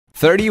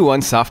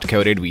31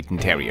 soft-coated Wheaten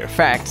Terrier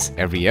facts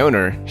every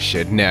owner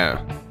should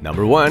know.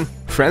 Number 1.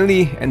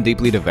 Friendly and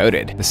deeply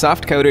devoted. The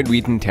soft-coated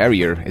Wheaten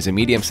Terrier is a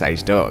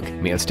medium-sized dog.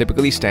 Males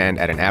typically stand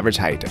at an average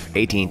height of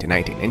 18 to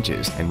 19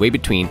 inches and weigh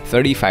between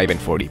 35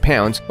 and 40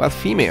 pounds, while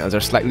females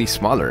are slightly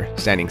smaller,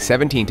 standing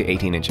 17 to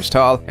 18 inches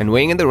tall and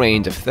weighing in the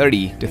range of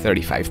 30 to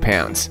 35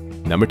 pounds.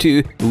 Number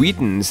 2.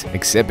 Wheatens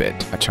exhibit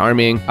a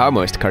charming,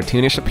 almost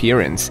cartoonish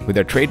appearance with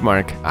their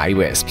trademark eye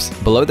wisps.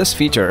 Below this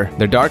feature,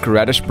 their dark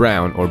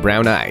reddish-brown or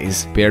brown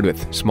eyes, paired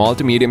with small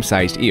to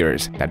medium-sized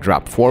ears that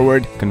drop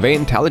forward, convey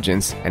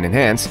intelligence and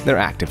enhance their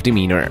active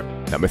demeanor.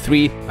 Number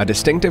 3. A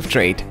distinctive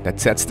trait that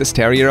sets this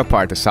terrier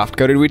apart. The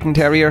soft-coated Wheaten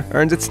Terrier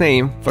earns its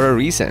name for a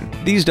reason.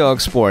 These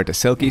dogs sport a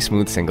silky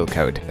smooth single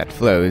coat that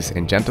flows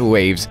in gentle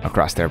waves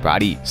across their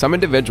body. Some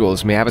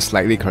individuals may have a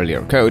slightly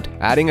curlier coat,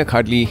 adding a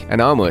cuddly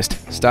and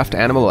almost stuffed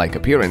animal-like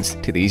appearance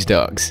to these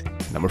dogs.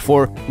 Number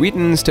 4.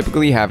 Wheatens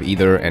typically have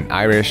either an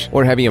Irish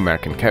or heavy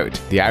American coat.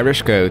 The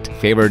Irish coat,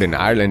 favored in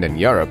Ireland and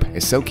Europe,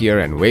 is silkier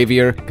and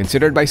wavier,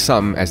 considered by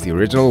some as the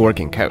original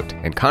working coat.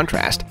 In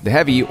contrast, the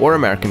heavy or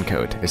American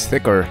coat is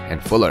thicker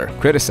and fuller,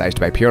 criticized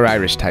by pure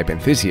Irish type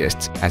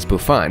enthusiasts as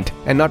bouffant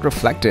and not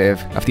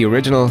reflective of the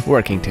original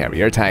working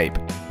terrier type.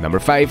 Number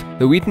 5.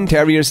 The Wheaten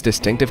Terrier's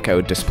distinctive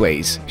coat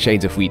displays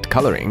shades of wheat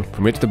coloring,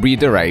 from which the breed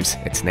derives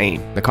its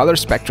name. The color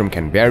spectrum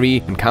can vary,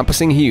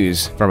 encompassing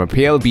hues from a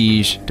pale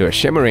beige to a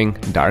shimmering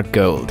dark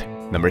gold.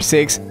 Number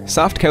 6.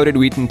 Soft-coated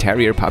Wheaten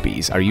Terrier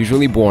puppies are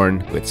usually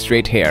born with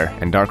straight hair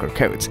and darker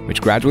coats,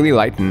 which gradually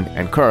lighten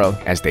and curl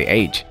as they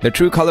age. Their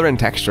true color and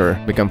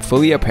texture become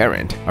fully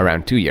apparent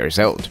around 2 years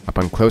old.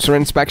 Upon closer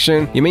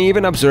inspection, you may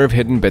even observe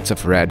hidden bits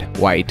of red,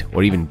 white,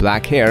 or even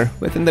black hair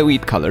within the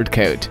wheat-colored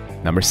coat.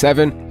 Number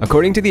 7.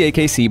 According to the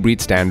AKC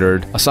breed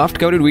standard, a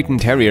soft-coated Wheaten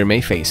Terrier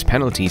may face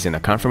penalties in a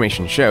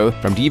conformation show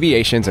from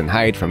deviations in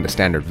height from the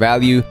standard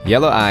value,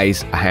 yellow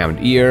eyes, a hound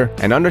ear,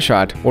 and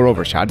undershot or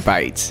overshot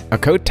bites. A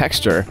coat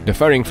texture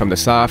differing from the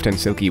soft and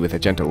silky with a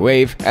gentle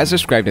wave, as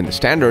described in the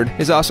standard,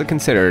 is also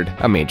considered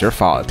a major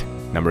fault.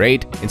 Number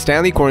 8. In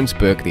Stanley Korn's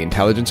book, The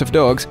Intelligence of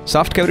Dogs,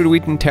 soft-coated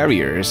Wheaten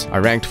Terriers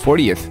are ranked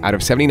 40th out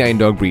of 79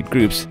 dog breed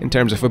groups in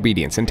terms of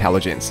obedience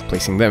intelligence,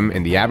 placing them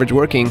in the average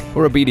working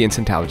or obedience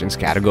intelligence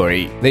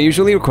category. They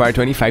usually require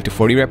 25 to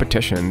 40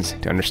 repetitions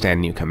to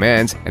understand new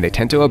commands, and they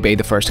tend to obey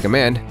the first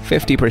command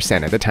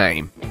 50% of the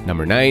time.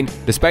 Number 9.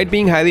 Despite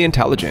being highly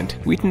intelligent,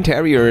 Wheaten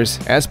Terriers,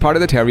 as part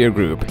of the Terrier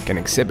group, can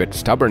exhibit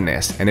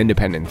stubbornness and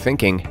independent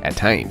thinking at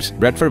times.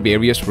 Bred for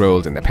various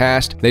roles in the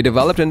past, they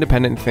developed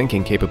independent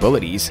thinking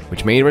capabilities,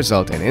 which may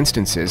result in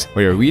instances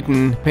where your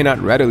Wheaten may not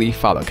readily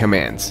follow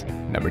commands.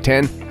 Number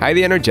 10.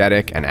 Highly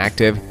energetic and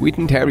active,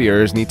 Wheaten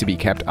Terriers need to be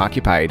kept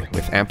occupied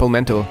with ample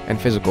mental and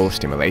physical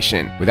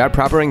stimulation. Without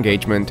proper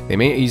engagement, they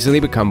may easily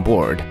become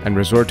bored and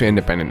resort to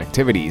independent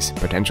activities,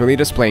 potentially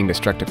displaying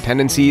destructive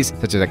tendencies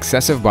such as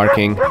excessive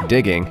barking,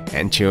 digging,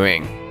 and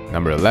chewing.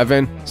 Number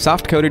 11.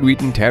 Soft-coated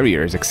Wheaten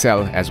Terriers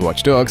excel as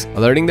watchdogs,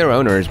 alerting their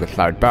owners with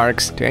loud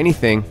barks to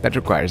anything that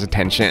requires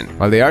attention.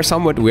 While they are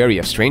somewhat wary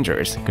of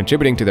strangers,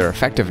 contributing to their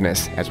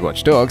effectiveness as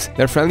watchdogs,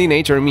 their friendly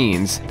nature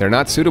means they're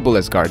not suitable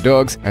as guard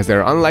dogs, as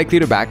they're unlikely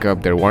to back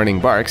up their warning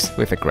barks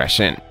with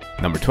aggression.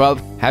 Number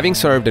 12. Having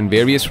served in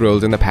various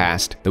roles in the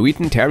past, the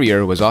Wheaten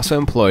Terrier was also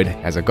employed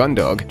as a gun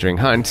dog during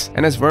hunts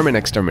and as vermin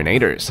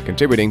exterminators,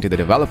 contributing to the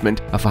development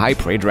of a high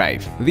prey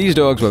drive. These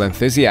dogs will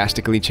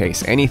enthusiastically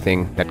chase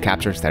anything that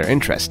captures their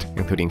interest,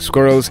 including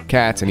squirrels,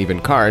 cats, and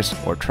even cars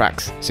or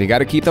trucks. So you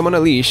gotta keep them on a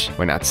leash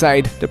when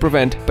outside to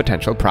prevent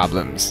potential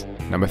problems.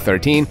 Number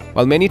 13.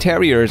 While many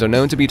terriers are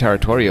known to be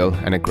territorial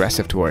and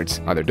aggressive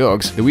towards other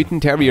dogs, the Wheaten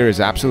Terrier is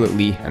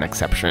absolutely an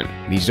exception.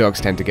 These dogs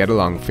tend to get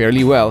along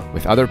fairly well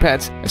with other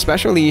pets,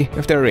 especially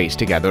if they're raised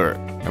together.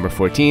 Number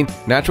 14.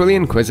 Naturally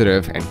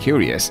inquisitive and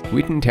curious,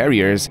 Wheaten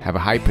Terriers have a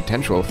high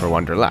potential for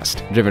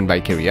wanderlust. Driven by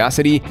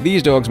curiosity,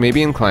 these dogs may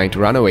be inclined to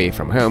run away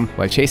from home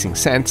while chasing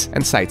scents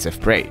and sights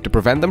of prey. To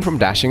prevent them from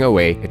dashing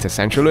away, it's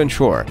essential to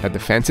ensure that the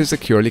fence is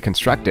securely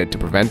constructed to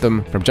prevent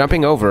them from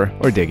jumping over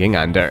or digging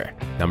under.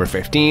 Number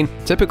 15.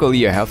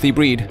 Typically a healthy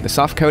breed, the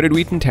soft-coated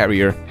Wheaten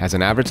Terrier has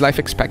an average life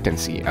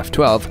expectancy of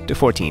 12 to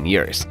 14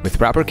 years. With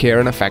proper care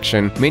and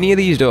affection, many of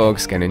these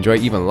dogs can enjoy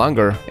even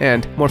longer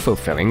and more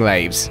fulfilling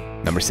lives.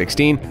 Number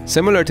 16.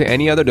 Similar to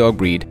any other dog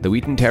breed, the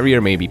Wheaten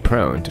Terrier may be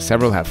prone to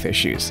several health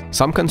issues.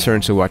 Some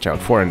concerns to watch out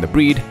for in the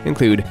breed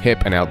include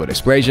hip and elbow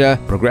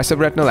dysplasia, progressive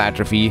retinal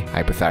atrophy,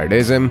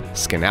 hypothyroidism,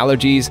 skin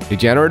allergies,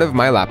 degenerative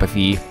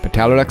myelopathy,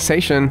 patellar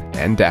luxation,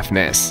 and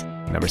deafness.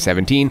 Number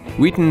 17.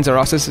 Wheatens are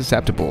also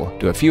susceptible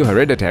to a few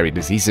hereditary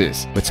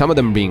diseases, with some of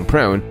them being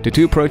prone to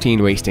 2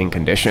 protein-wasting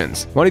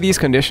conditions. One of these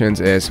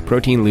conditions is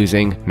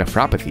protein-losing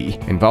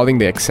nephropathy, involving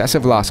the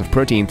excessive loss of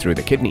protein through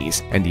the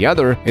kidneys, and the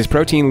other is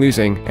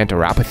protein-losing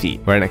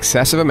enteropathy, where an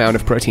excessive amount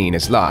of protein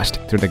is lost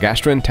through the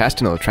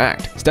gastrointestinal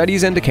tract.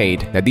 Studies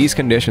indicate that these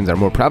conditions are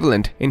more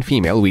prevalent in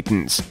female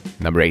Wheatens.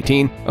 Number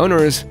 18.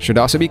 Owners should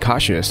also be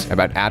cautious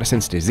about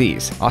Addison's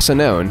disease, also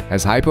known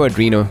as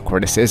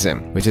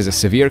hypoadrenocorticism, which is a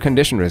severe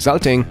condition resulting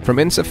resulting from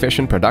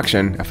insufficient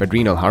production of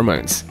adrenal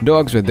hormones.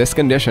 Dogs with this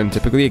condition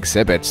typically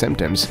exhibit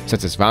symptoms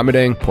such as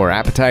vomiting, poor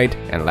appetite,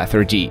 and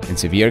lethargy. In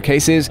severe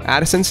cases,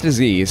 Addison's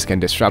disease can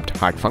disrupt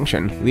heart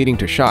function, leading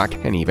to shock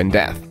and even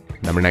death.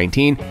 Number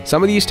 19.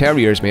 Some of these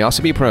terriers may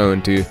also be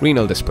prone to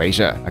renal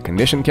dysplasia, a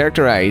condition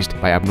characterized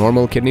by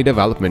abnormal kidney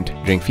development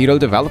during fetal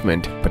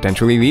development,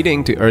 potentially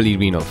leading to early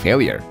renal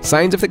failure.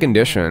 Signs of the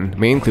condition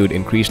may include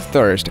increased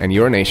thirst and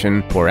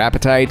urination, poor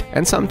appetite,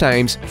 and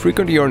sometimes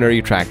frequent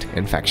urinary tract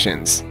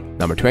infections.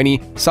 Number 20.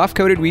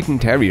 Soft-coated Wheaten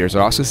Terriers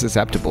are also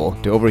susceptible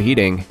to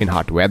overheating in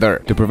hot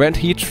weather. To prevent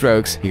heat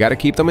strokes, you gotta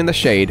keep them in the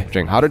shade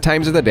during hotter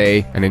times of the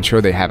day and ensure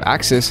they have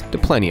access to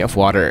plenty of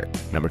water.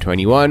 Number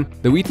 21.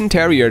 The Wheaten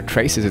Terrier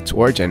traces its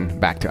origin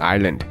back to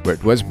Ireland, where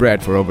it was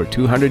bred for over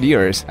 200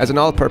 years as an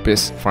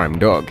all-purpose farm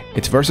dog.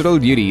 Its versatile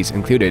duties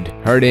included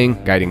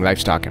herding, guiding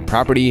livestock and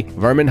property,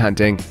 vermin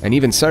hunting, and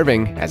even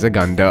serving as a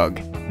gun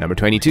dog. Number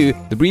 22.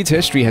 The breed's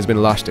history has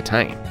been lost to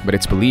time, but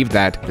it's believed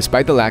that,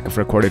 despite the lack of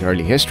recorded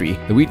early history,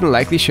 the Wheaten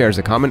likely shares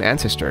a common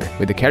ancestor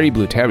with the Kerry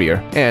Blue Terrier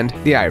and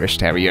the Irish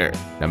Terrier.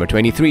 Number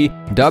 23.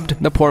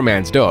 Dubbed the poor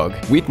man's dog,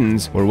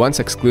 Wheatens were once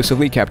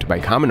exclusively kept by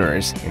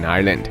commoners in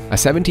Ireland. A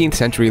 17th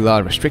century law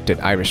restricted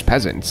Irish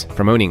peasants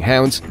from owning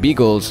hounds,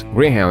 beagles,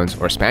 greyhounds,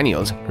 or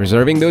spaniels,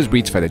 reserving those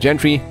breeds for the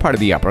gentry, part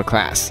of the upper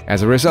class.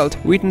 As a result,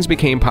 Wheatens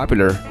became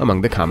popular among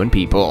the common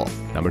people.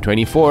 Number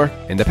 24.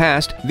 In the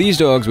past, these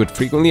dogs would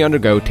frequently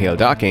undergo tail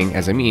docking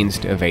as a means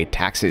to evade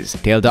taxes.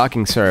 Tail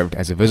docking served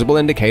as a visible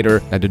indicator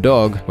that the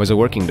dog was a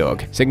working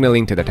dog,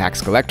 signaling to the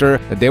tax collector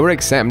that they were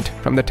exempt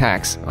from the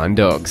tax on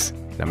dogs.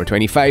 Number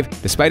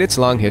 25. Despite its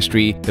long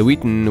history, the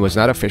Wheaten was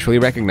not officially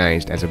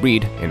recognized as a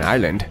breed in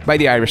Ireland by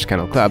the Irish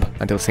Kennel Club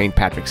until St.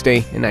 Patrick's Day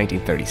in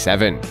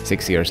 1937.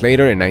 6 years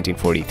later, in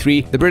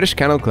 1943, the British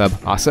Kennel Club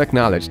also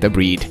acknowledged the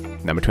breed.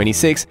 Number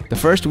 26. The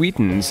first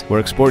Wheatens were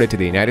exported to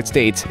the United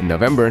States in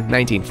November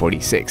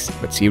 1946,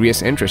 but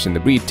serious interest in the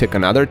breed took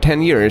another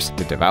 10 years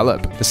to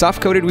develop. The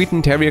Soft Coated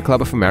Wheaten Terrier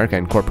Club of America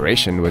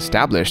Incorporation was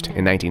established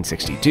in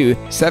 1962,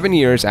 7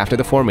 years after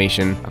the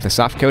formation of the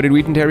Soft Coated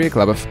Wheaten Terrier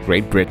Club of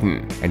Great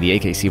Britain, and the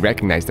AKC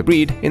recognized the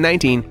breed in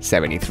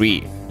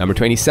 1973. Number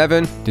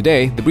 27.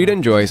 Today, the breed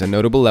enjoys a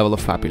notable level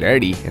of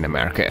popularity in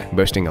America,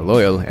 boasting a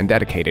loyal and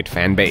dedicated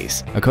fan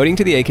base. According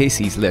to the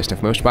AKC's list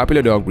of most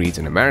popular dog breeds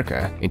in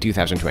America in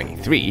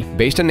 2023,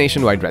 based on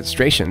nationwide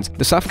registrations,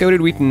 the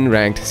Soft-Coated Wheaten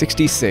ranked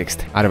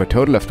 66th out of a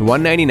total of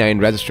 199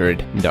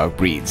 registered dog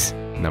breeds.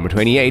 Number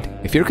 28.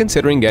 If you're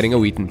considering getting a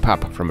Wheaten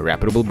pup from a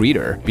reputable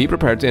breeder, be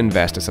prepared to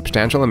invest a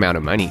substantial amount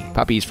of money.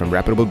 Puppies from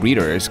reputable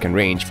breeders can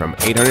range from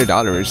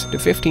 $800 to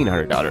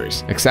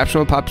 $1,500.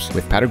 Exceptional pups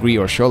with pedigree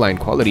or showline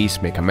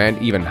qualities may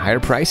command even higher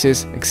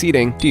prices,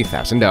 exceeding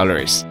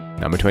 $2,000.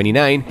 Number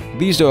 29.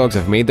 These dogs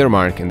have made their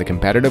mark in the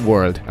competitive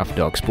world of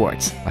dog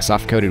sports. A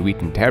soft-coated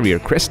Wheaten Terrier,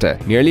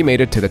 Krista, nearly made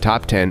it to the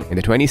top 10 in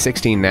the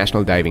 2016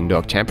 National Diving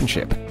Dog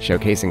Championship,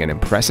 showcasing an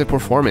impressive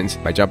performance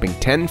by jumping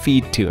 10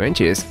 feet 2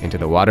 inches into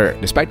the water.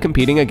 Despite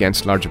competing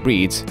against larger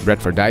breeds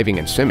bred for diving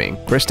and swimming,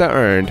 Krista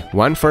earned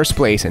 1 first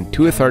place and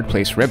 2 third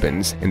place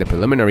ribbons in the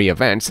preliminary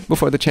events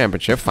before the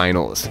championship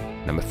finals.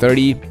 Number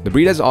 30. The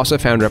breed has also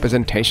found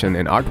representation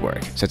in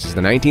artwork, such as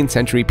the 19th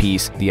century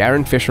piece The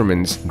Arran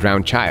Fisherman's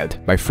Drowned Child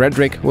by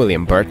Frederick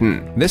William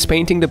Burton. This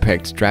painting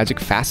depicts tragic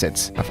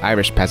facets of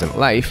Irish peasant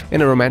life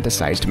in a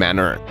romanticized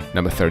manner.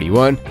 Number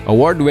 31.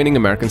 Award-winning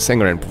American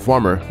singer and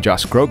performer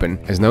Josh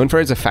Groban is known for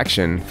his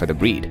affection for the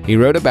breed. He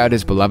wrote about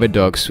his beloved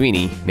dog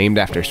Sweeney, named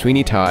after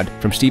Sweeney Todd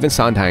from Stephen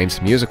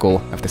Sondheim's musical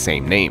of the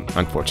same name.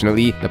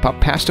 Unfortunately, the pup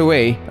passed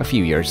away a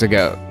few years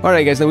ago.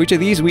 Alright guys, now which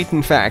of these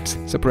Wheaten facts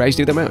surprised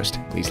you the most?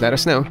 Please let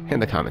us know in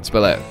the comments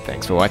below.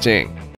 Thanks for watching.